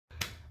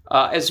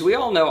As we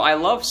all know, I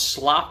love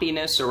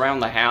sloppiness around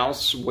the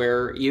house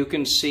where you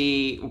can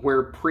see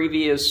where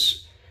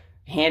previous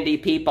handy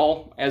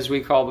people, as we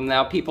call them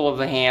now, people of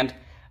the hand,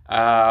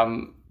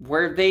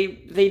 where they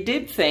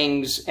did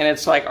things and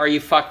it's like, are you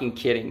fucking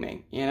kidding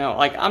me? You know,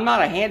 like, I'm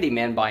not a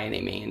handyman by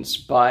any means,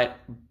 but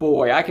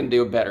boy, I can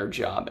do a better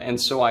job,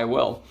 and so I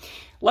will.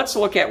 Let's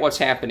look at what's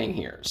happening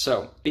here.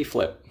 So,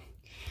 B-flip.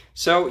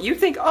 So you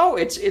think, oh,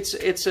 it's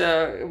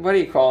a, what do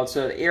you call it? It's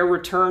an air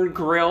return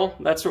grill.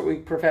 That's what we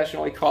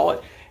professionally call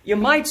it. You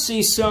might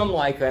see some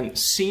like a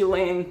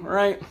ceiling,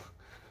 right?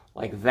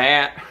 Like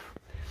that.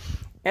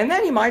 And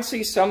then you might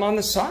see some on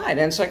the side.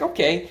 And it's like,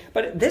 okay,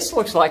 but this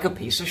looks like a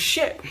piece of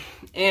shit.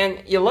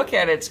 And you look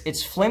at it,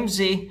 it's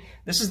flimsy.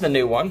 This is the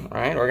new one,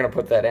 right? We're going to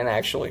put that in,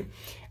 actually.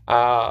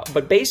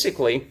 But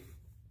basically,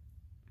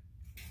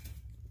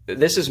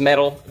 this is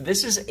metal.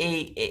 This is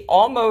a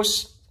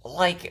almost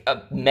like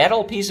a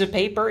metal piece of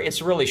paper.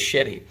 It's really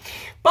shitty.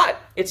 But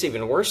it's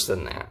even worse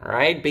than that,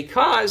 right?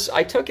 Because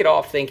I took it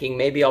off thinking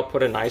maybe I'll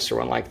put a nicer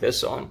one like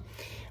this on.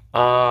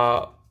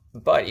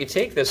 But you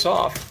take this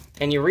off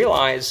and you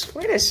realize,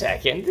 wait a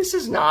second, this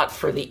is not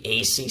for the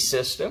AC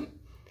system.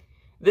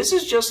 This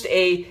is just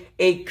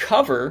a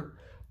cover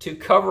to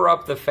cover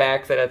up the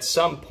fact that at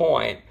some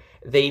point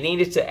they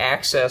needed to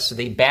access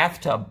the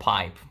bathtub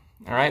pipe.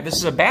 All right, this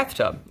is a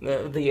bathtub.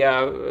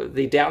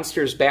 The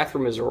downstairs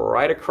bathroom is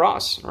right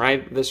across,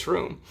 right, this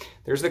room.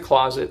 There's the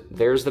closet,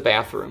 there's the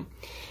bathroom.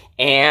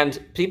 And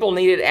people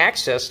needed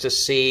access to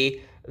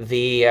see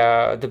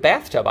the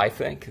bathtub, I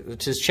think,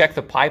 to check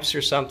the pipes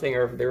or something,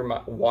 or if there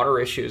were water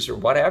issues or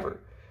whatever.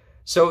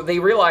 So they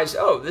realized,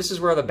 oh, this is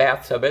where the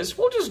bathtub is.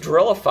 We'll just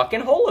drill a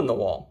fucking hole in the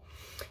wall.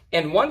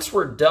 And once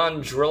we're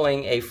done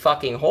drilling a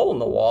fucking hole in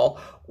the wall,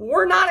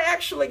 we're not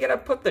actually going to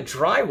put the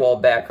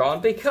drywall back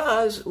on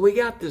because we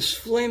got this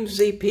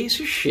flimsy piece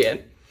of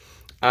shit.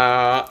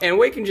 And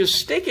we can just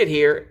stick it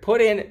here, put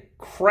in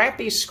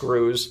crappy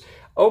screws.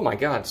 Oh my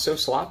God, so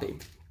sloppy.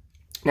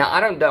 Now,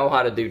 I don't know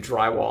how to do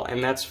drywall,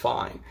 and that's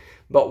fine.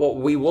 But what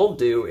we will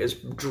do is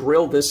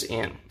drill this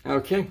in,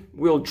 okay?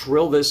 We'll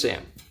drill this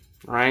in,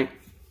 right?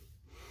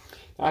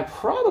 I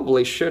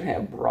probably should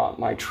have brought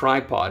my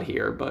tripod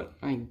here, but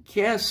I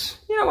guess,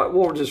 you know what,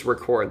 we'll just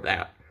record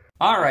that.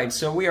 All right,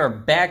 so we are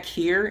back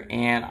here,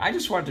 and I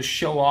just wanted to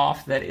show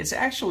off that it's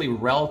actually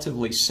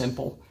relatively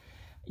simple.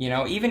 You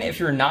know, even if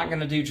you're not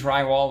going to do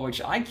drywall,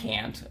 which I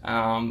can't.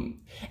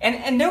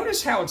 And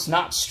notice how it's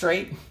not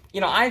straight. You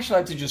know, I actually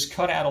had to just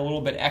cut out a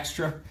little bit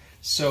extra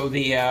so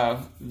the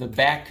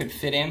back could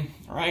fit in,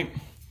 right?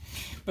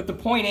 But the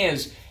point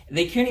is,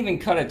 they can't even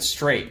cut it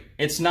straight.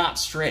 It's not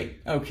straight,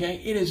 okay?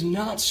 It is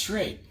not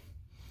straight.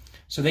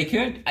 So they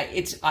could,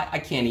 I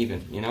can't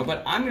even, you know,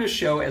 but I'm going to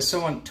show as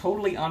someone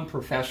totally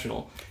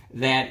unprofessional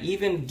that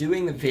even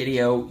doing the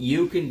video,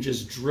 you can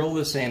just drill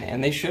this in,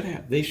 and they should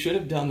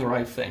have done the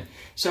right thing.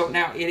 So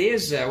now it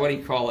is, what do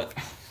you call it?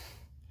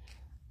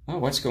 Oh,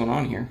 what's going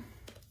on here?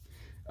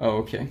 Oh,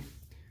 okay.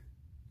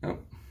 Oh.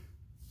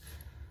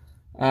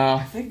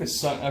 I think the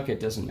sun, okay, it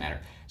doesn't matter.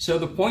 So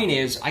the point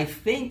is, I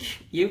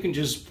think you can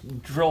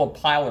just drill a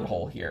pilot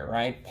hole here,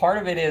 right? Part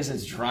of it is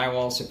it's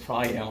drywall, so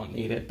probably don't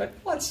need it, but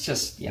let's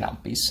just, you know,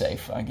 be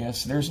safe, I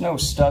guess. There's no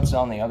studs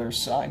on the other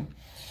side,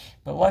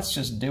 but let's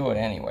just do it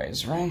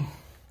anyways, right?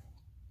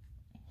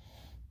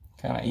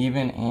 Kind of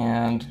even,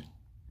 and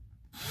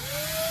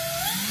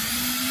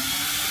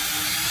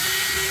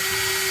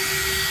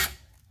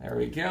there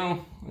we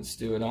go. Let's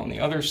do it on the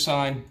other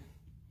side.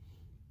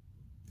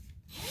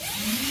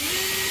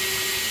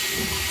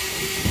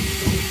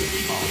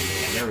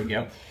 There we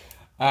go.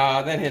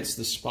 That hits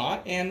the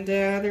spot, and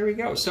there we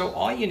go. So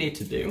all you need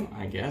to do,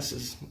 I guess,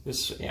 is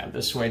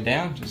this way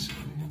down. Just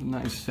have a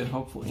nice fit,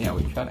 hopefully. Yeah,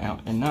 we cut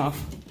out enough.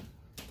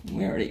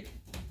 We already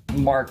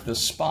marked the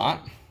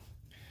spot.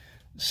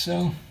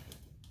 So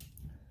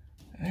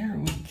there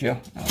we go.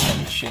 Now let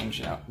me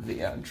change out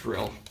the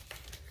drill.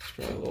 It's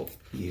probably a little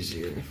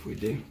easier if we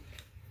do.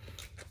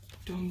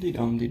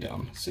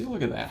 Dum-de-dum-de-dum. See,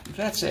 look at that.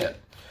 That's it.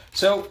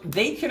 So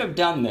they could have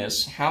done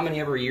this how many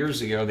ever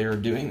years ago they were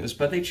doing this,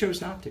 but they chose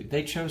not to.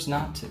 They chose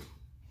not to.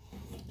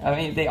 I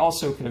mean, they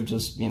also could have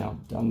just, you know,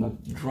 done the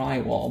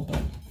drywall,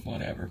 but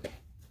whatever.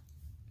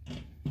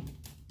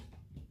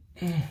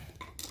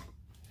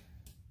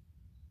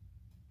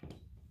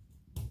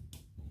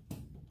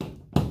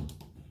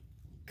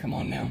 Come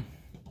on now.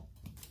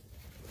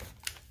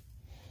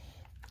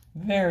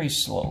 Very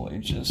slowly,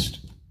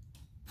 just...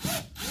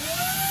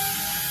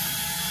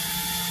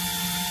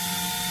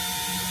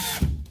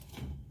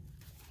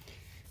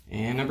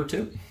 And number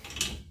 2.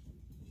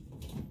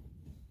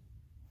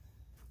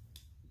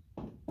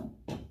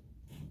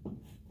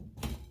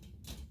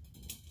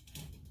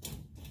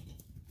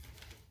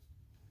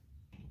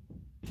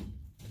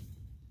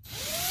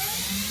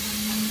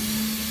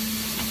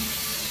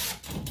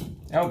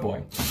 Oh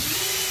boy.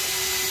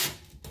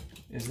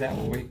 Is that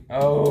what we...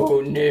 Oh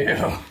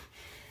no.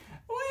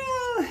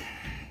 Well,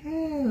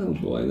 oh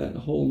boy, that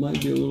hole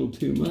might be a little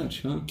too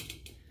much, huh?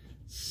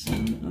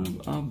 Son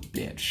of a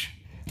bitch.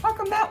 How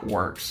come that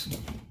works?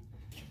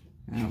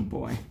 Oh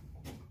boy.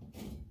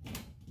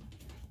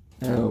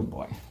 Oh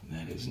boy,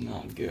 that is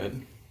not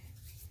good.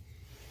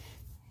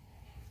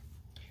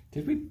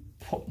 Did we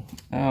put,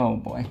 oh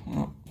boy,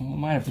 well, we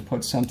might have to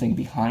put something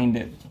behind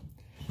it.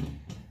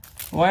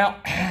 Well,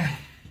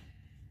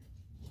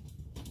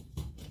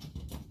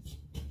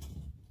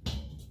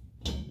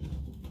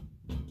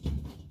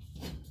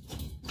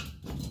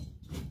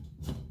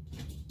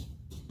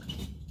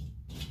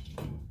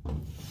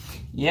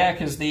 yeah,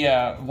 because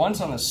the ones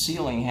on the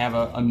ceiling have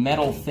a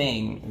metal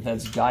thing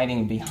that's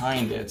guiding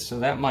behind it, so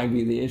that might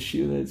be the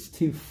issue. That's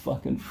too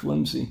fucking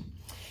flimsy.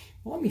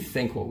 Well, let me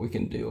think what we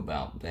can do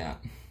about that.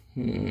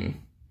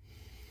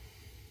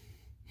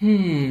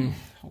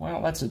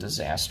 Well, that's a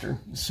disaster.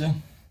 So,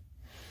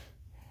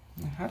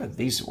 how did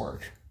these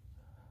work?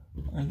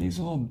 Are these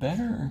a little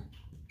better?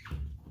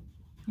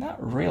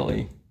 Not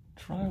really.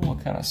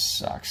 Drywall kind of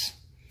sucks.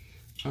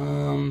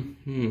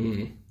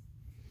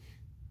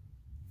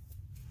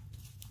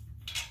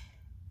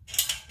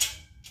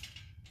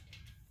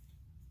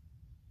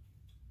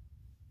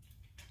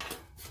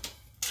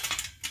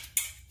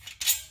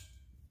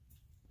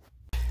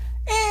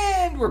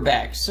 We're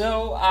back.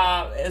 So,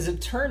 as it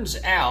turns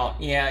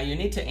out, yeah, you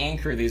need to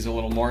anchor these a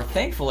little more.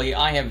 Thankfully,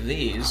 I have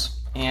these,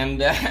 and,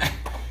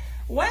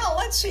 well,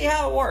 let's see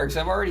how it works.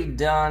 I've already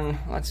done,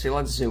 let's see,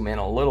 let's zoom in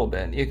a little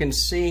bit. You can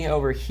see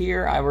over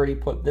here, I've already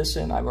put this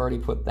in. I've already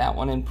put that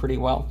one in pretty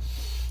well.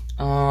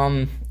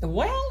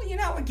 Well, you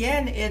know,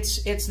 again,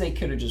 they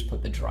could have just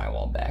put the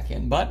drywall back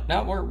in, but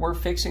no, we're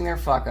fixing their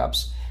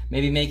fuck-ups.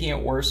 Maybe making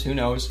it worse, who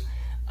knows.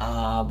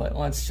 But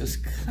let's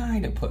just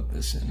kind of put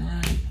this in,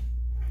 right?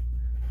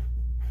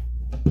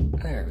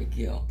 There we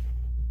go.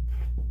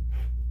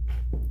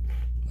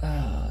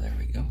 There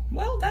we go.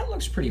 Well, that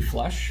looks pretty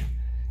flush.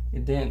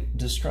 It didn't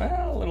destroy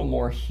a little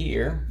more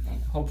here.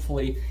 And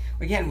hopefully,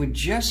 again, we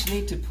just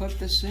need to put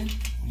this in.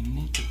 We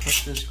need to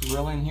put this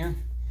grill in here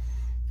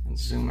and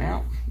zoom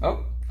out.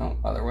 Oh,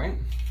 other way.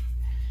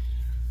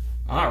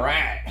 All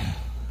right.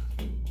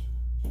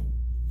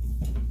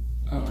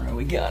 All right,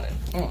 we got it.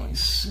 Oh, let me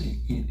see.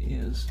 It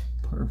is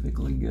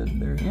perfectly good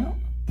there.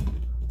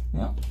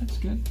 Yeah, that's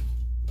good.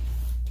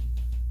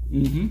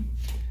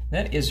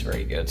 That is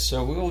very good.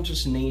 So we'll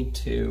just need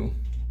to,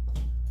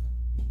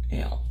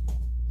 yeah,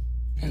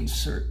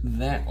 insert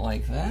that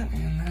like that,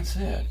 and that's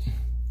it.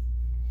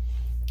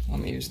 Let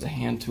me use the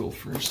hand tool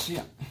first.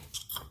 Yeah.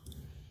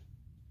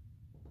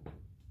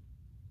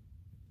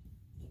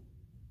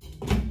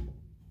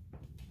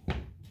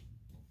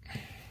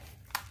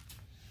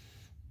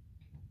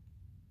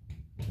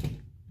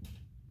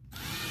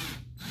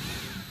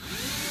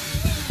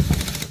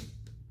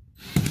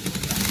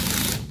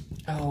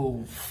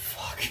 Oh,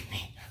 fuck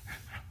me.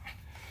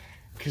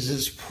 Because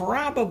it's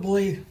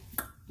probably,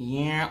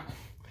 yeah,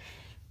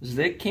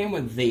 it came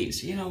with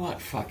these. You know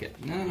what? Fuck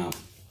it. No.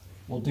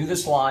 We'll do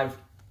this live.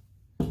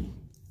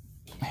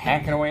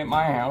 Hacking away at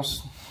my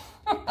house.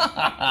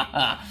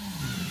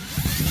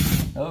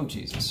 Oh,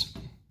 Jesus.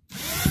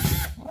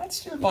 Well,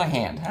 let's do it by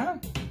hand, huh?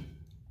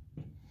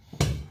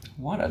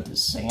 What a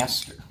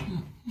disaster.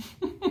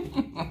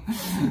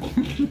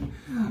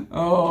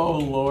 Oh,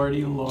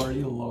 lordy,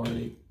 lordy,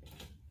 lordy.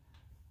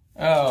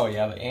 Oh,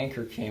 yeah, the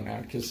anchor came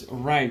out.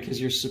 Because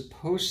you're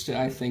supposed to,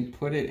 I think,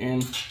 put it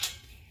in.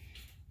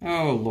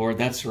 Oh, Lord,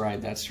 that's right.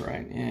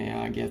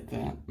 Yeah, I get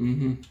that. Oh,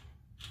 man.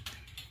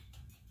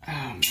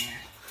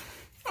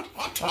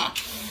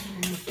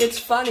 It's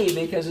funny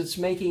because it's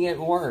making it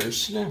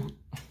worse. No.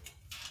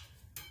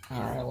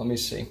 All right, let me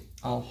see.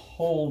 I'll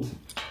hold.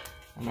 I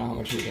don't know how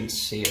much you can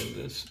see of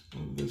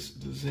this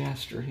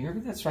disaster here,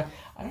 but that's right.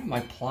 I don't have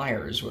my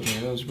pliers with me.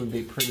 Those would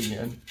be pretty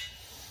good.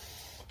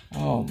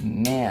 Oh,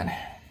 man.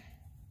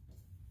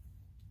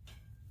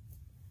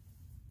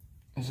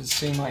 Does it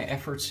see my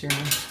efforts here?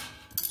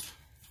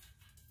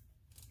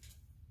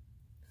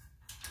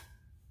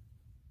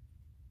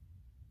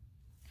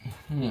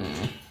 Well,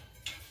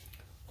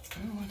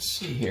 let's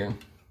see here.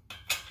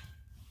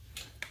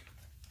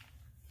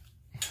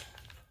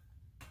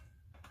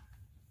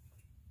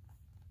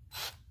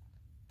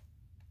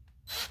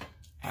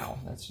 Ow,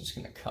 that's just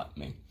gonna cut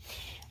me.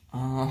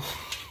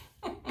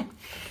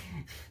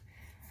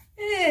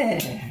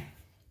 Yeah.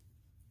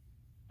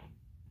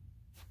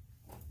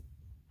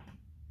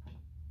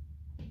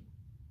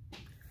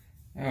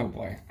 Oh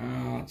boy,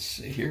 let's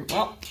see here.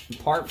 Well,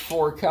 part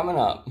 4 coming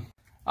up.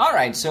 All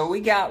right, so we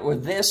got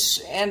with this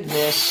and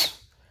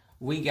this,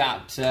 we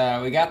got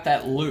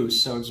that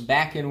loose, so it's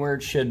back in where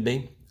it should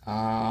be.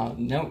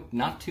 No,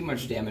 not too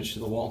much damage to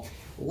the wall.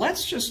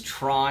 Let's just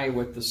try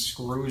what the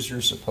screws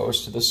are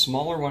supposed to. The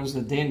smaller ones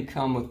that didn't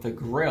come with the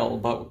grill,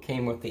 but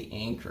came with the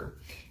anchor.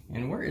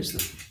 And where is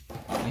the?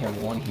 I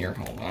have one here.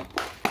 Hold on.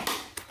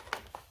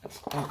 Let's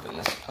open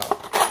this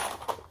up.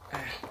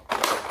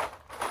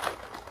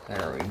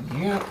 There we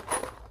go. All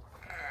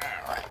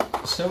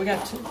right. So we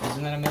got 2.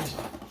 Isn't that amazing?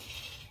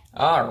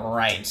 All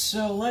right.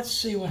 So let's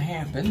see what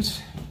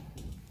happens.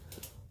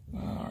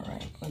 All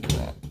right. Look at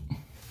that.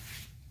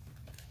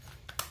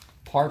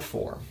 Part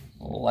 4.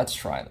 Well, let's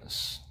try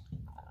this.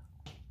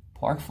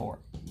 Part 4.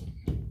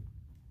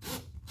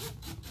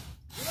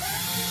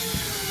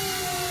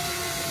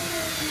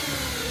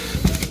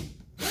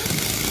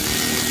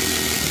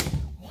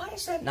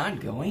 that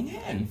not going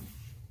in?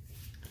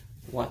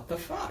 What the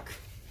fuck?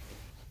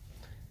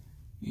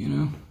 You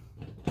know,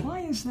 why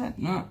is that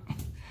not?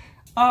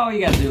 Oh,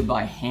 you gotta do it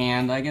by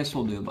hand. I guess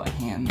we'll do it by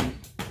hand.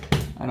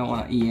 I don't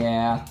want to,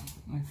 yeah,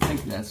 I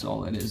think that's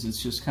all it is.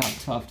 It's just kind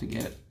of tough to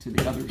get it to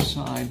the other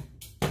side.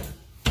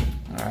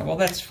 All right, well,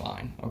 that's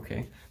fine.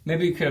 Okay.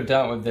 Maybe you could have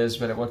done it with this,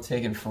 but it would have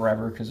taken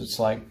forever because it's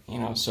like, you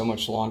know, so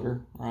much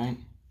longer, right?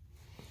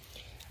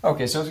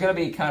 Okay, so it's going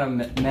to be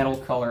kind of metal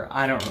color.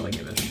 I don't really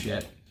give a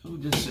shit.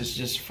 Let's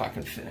just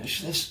fucking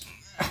finish this.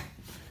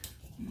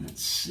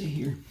 Let's see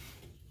here.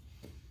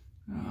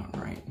 All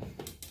right.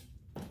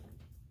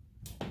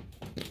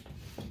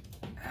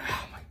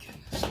 Oh, my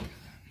goodness.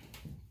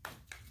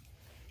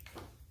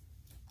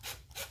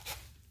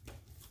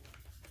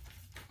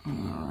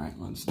 All right,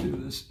 let's do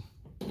this.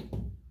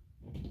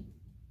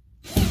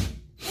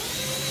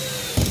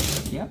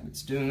 Yep,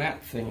 it's doing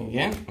that thing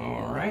again.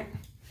 All right.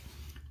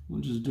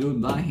 We'll just do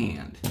it by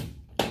hand.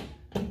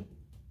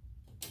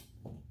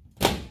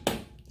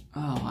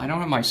 Oh, I don't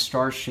have my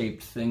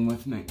star-shaped thing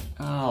with me.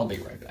 I'll be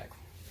right back.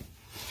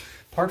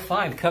 Part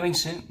 5 coming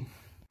soon.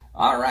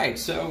 All right,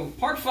 so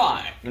part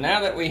 5. Now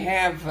that we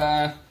have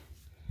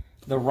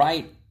the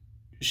right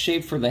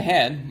shape for the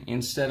head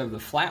instead of the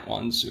flat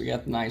one, so we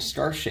got the nice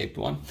star-shaped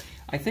one,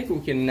 I think we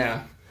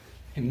can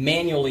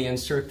manually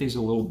insert these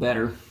a little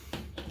better.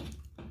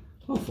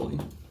 Hopefully.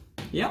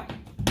 Yep.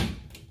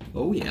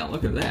 Oh yeah,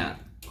 look at that.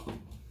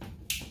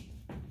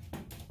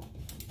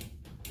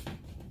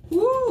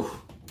 Woo!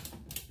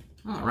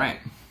 All right.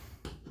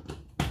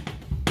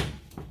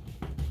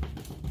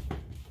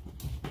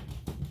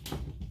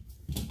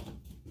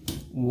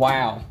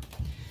 Wow.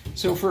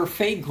 So for a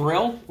fake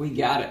grill, we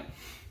got it.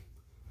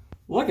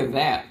 Look at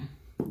that.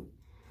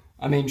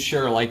 I mean,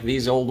 sure, like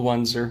these old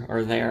ones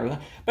are there.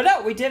 But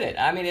no, we did it.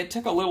 I mean, it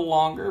took a little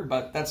longer,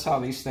 but that's how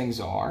these things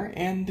are.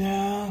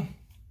 And,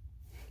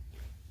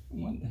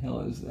 what the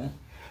hell is that?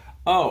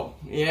 Oh,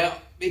 yeah,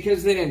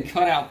 because they didn't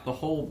cut out the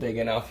hole big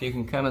enough. You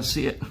can kind of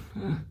see it.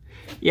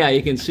 Yeah,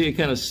 you can see it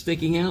kind of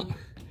sticking out.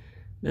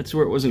 That's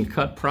where it wasn't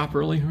cut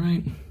properly,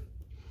 right?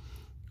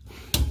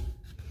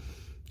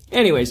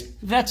 Anyways,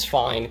 that's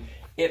fine.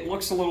 It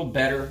looks a little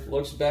better.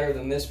 Looks better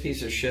than this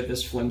piece of shit,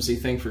 this flimsy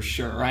thing for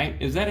sure,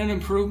 right? Is that an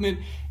improvement?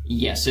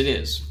 Yes, it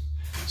is.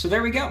 So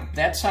there we go.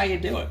 That's how you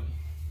do it.